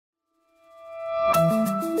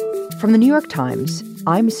From the New York Times,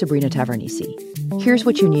 I'm Sabrina Tavernise. Here's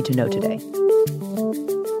what you need to know today.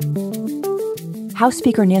 House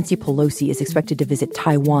Speaker Nancy Pelosi is expected to visit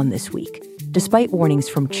Taiwan this week, despite warnings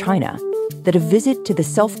from China that a visit to the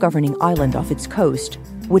self-governing island off its coast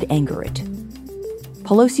would anger it.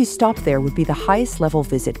 Pelosi's stop there would be the highest-level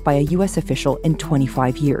visit by a U.S. official in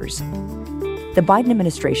 25 years. The Biden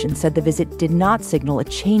administration said the visit did not signal a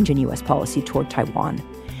change in U.S. policy toward Taiwan,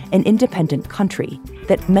 an independent country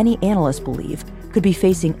that many analysts believe could be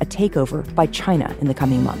facing a takeover by China in the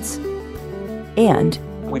coming months. And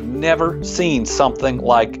we've never seen something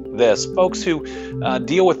like this. Folks who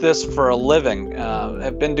deal with this for a living,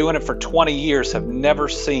 have been doing it for 20 years, have never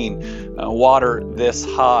seen water this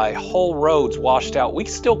high. Whole roads washed out. We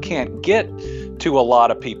still can't get to a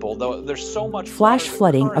lot of people, though there's so much. Flash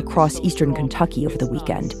flooding across eastern Kentucky over the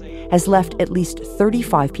weekend has left at least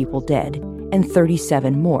 35 people dead and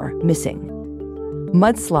 37 more missing.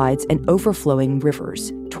 Mudslides and overflowing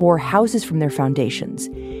rivers tore houses from their foundations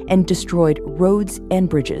and destroyed roads and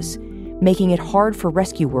bridges, making it hard for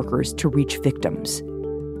rescue workers to reach victims.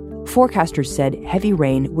 Forecasters said heavy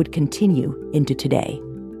rain would continue into today.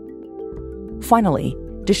 Finally,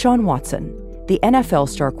 Deshaun Watson, the NFL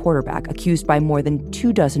star quarterback accused by more than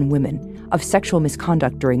 24 women of sexual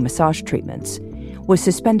misconduct during massage treatments, was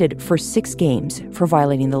suspended for 6 games for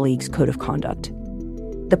violating the league's code of conduct.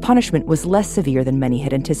 The punishment was less severe than many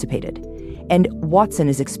had anticipated, and Watson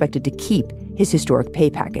is expected to keep his historic pay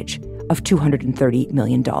package of $230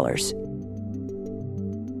 million.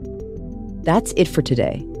 That's it for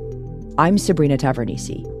today. I'm Sabrina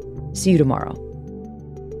Tavernise. See you tomorrow.